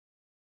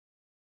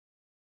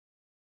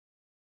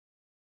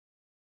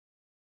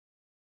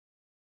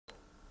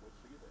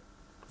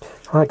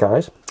Hi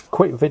guys,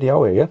 quick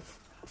video here.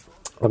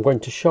 I'm going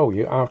to show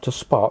you how to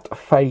spot a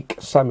fake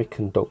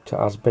semiconductor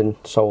has been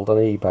sold on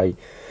eBay.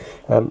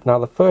 Now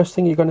the first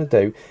thing you're going to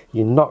do,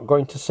 you're not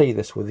going to see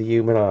this with the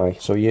human eye,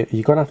 so you're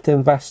going to have to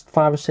invest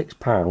 £5 or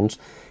 £6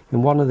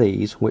 in one of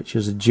these, which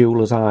is a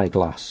jeweller's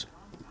eyeglass.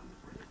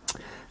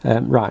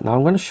 Right, now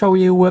I'm going to show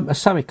you a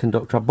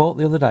semiconductor I bought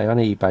the other day on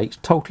eBay. It's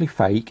totally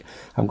fake.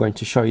 I'm going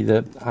to show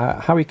you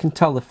how you can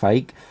tell the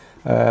fake.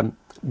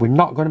 We're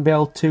not going to be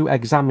able to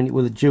examine it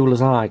with a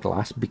jeweller's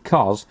eyeglass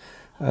because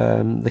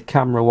the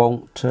camera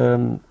won't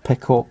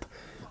pick up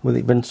with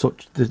it being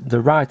such.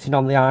 The writing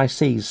on the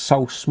IC is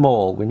so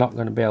small, we're not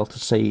going to be able to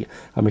see,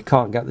 and we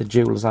can't get the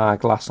jeweller's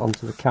eyeglass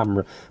onto the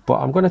camera. But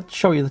I'm going to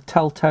show you the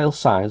telltale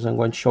signs. I'm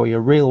going to show you a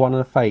real one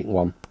and a fake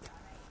one.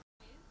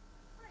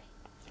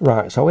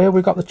 Right, so here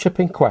we've got the chip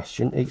in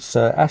question. It's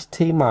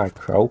ST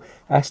Micro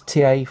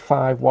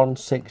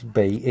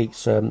STA516B.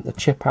 It's a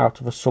chip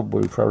out of a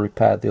subwoofer I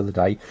repaired the other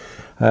day.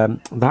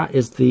 That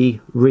is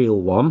the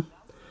real one.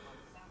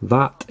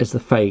 That is the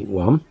fake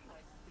one.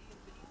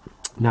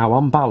 Now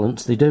on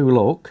balance they do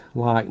look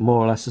like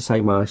more or less the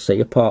same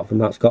IC, apart from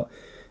that's got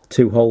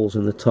two holes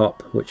in the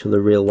top, which the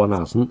real one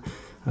hasn't.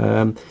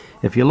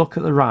 If you look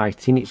at the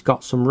writing, it's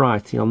got some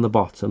writing on the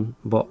bottom,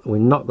 but we're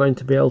not going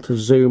to be able to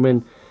zoom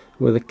in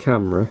with a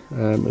camera.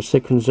 So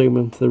you can zoom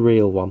into the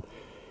real one.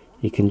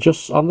 You can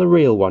just, on the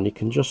real one, you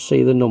can just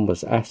see the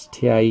numbers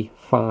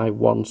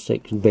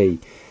STA516B.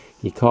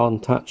 You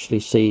can't actually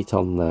see it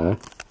on there.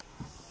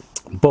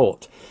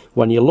 But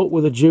when you look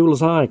with a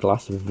jeweller's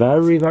eyeglass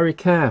very, very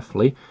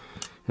carefully,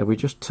 if we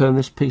just turn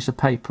this piece of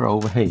paper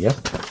over here,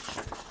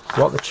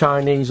 what the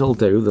Chinese will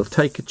do, they'll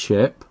take a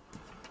chip,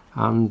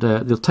 and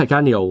they'll take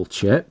any old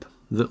chip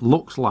that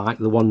looks like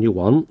the one you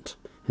want,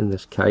 in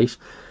this case,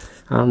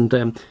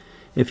 and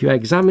if you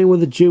examine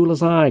with a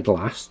jeweller's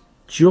eyeglass,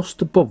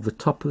 just above the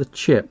top of the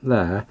chip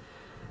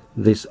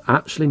there's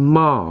actually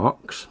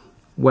marks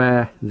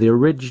where the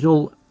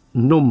original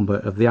number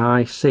of the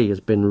IC has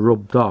been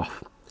rubbed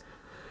off.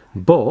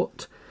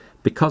 But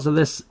because of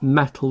this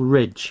metal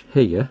ridge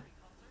here,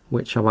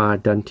 which I've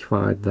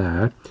identified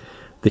there,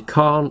 they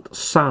can't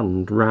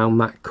sand round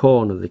that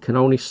corner. They can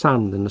only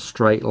sand in a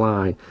straight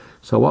line.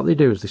 So what they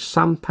do is they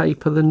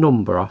sandpaper the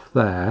number off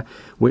there,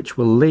 which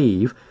will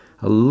leave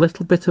a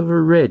little bit of a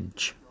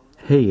ridge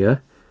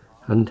here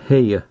and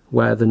here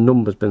where the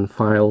number's been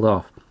filed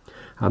off,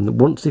 and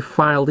once they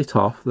filed it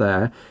off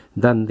there,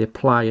 then they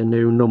apply a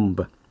new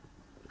number.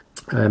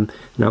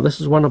 Now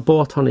this is one I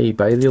bought on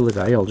eBay the other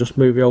day. I'll just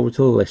move you over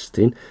to the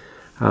listing,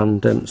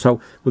 and so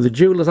with the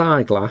jeweller's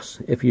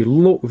eyeglass, if you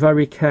look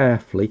very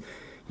carefully,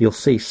 you'll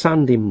see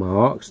sanding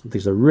marks,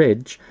 there's a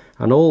ridge,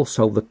 and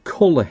also the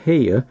colour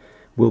here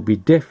will be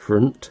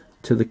different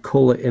to the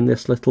colour in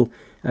this little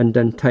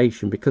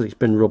indentation because it's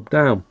been rubbed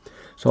down.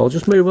 So I'll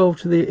just move over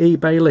to the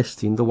eBay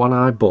listing, the one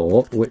I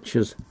bought, which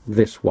is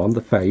this one,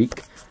 the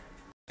fake.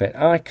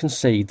 I can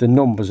see the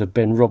numbers have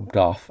been rubbed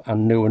off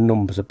and newer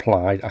numbers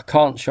applied. I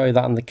can't show you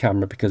that on the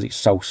camera because it's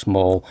so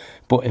small,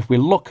 but if we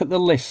look at the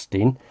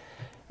listing,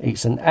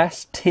 it's an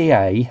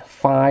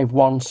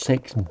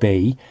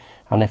STA516B,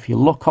 and if you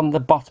look on the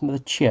bottom of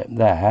the chip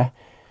there,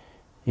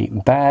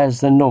 it bears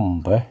the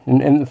number,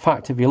 and in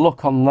fact if you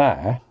look on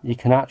there, you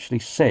can actually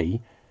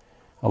see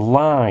a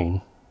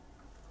line.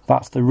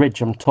 That's the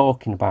ridge I'm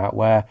talking about,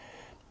 where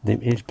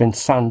it's been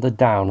sanded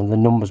down and the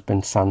number's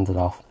been sanded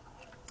off.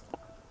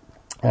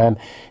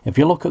 If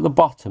you look at the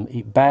bottom,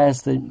 it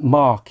bears the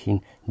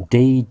marking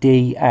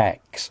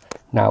DDX.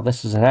 Now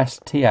this is an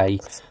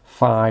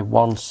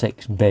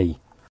STA516B.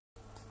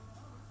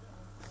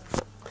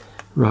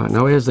 Right,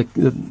 now here's the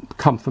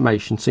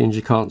confirmation, seeing as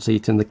you can't see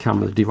it in the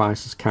camera, the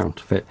device is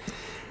counterfeit.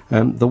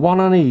 The one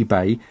on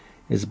eBay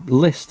is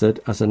listed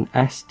as an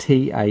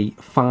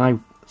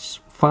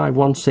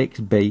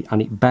STA516B,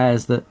 and it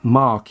bears the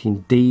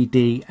marking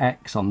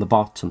DDX on the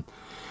bottom.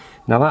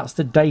 Now that's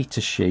the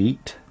data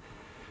sheet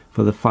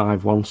for the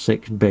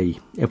 516B.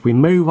 If we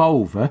move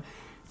over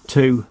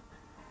to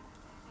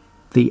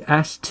the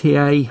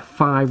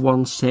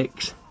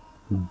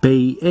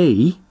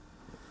STA516BE,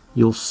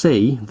 you'll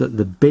see that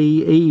the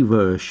BE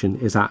version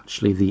is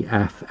actually the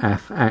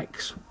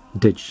FFX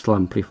digital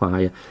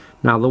amplifier.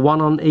 Now the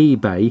one on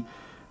eBay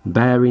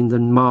bearing the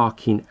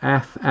marking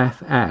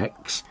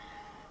FFX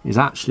is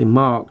actually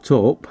marked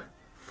up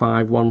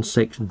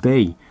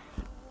 516B,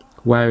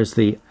 whereas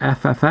the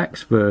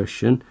FFX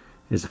version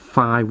is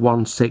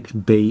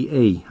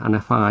 516BE. And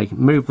if I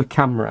move the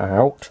camera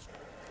out,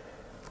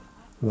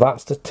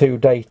 that's the two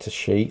data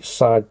sheets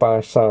side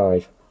by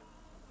side,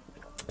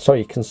 so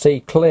you can see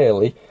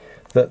clearly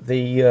that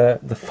the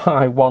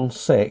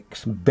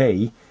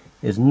 516B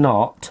is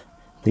not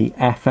the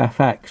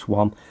FFX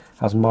one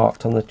as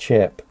marked on the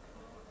chip.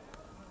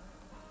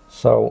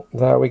 So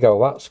there we go,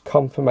 that's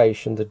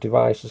confirmation the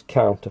device is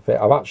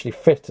counterfeit. I've actually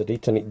fitted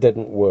it and it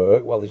didn't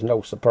work. Well, there's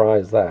no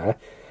surprise there,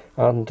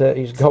 and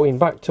he's going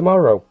back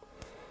tomorrow.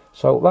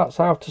 So that's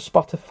how to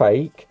spot a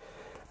fake.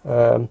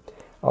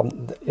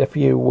 If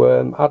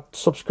you add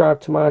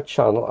subscribe to my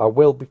channel, I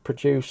will be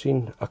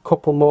producing a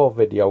couple more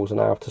videos on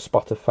how to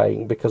spot a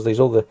fake, because there's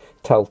other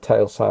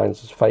telltale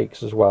signs as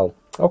fakes as well.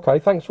 Okay,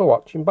 thanks for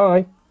watching.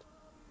 Bye.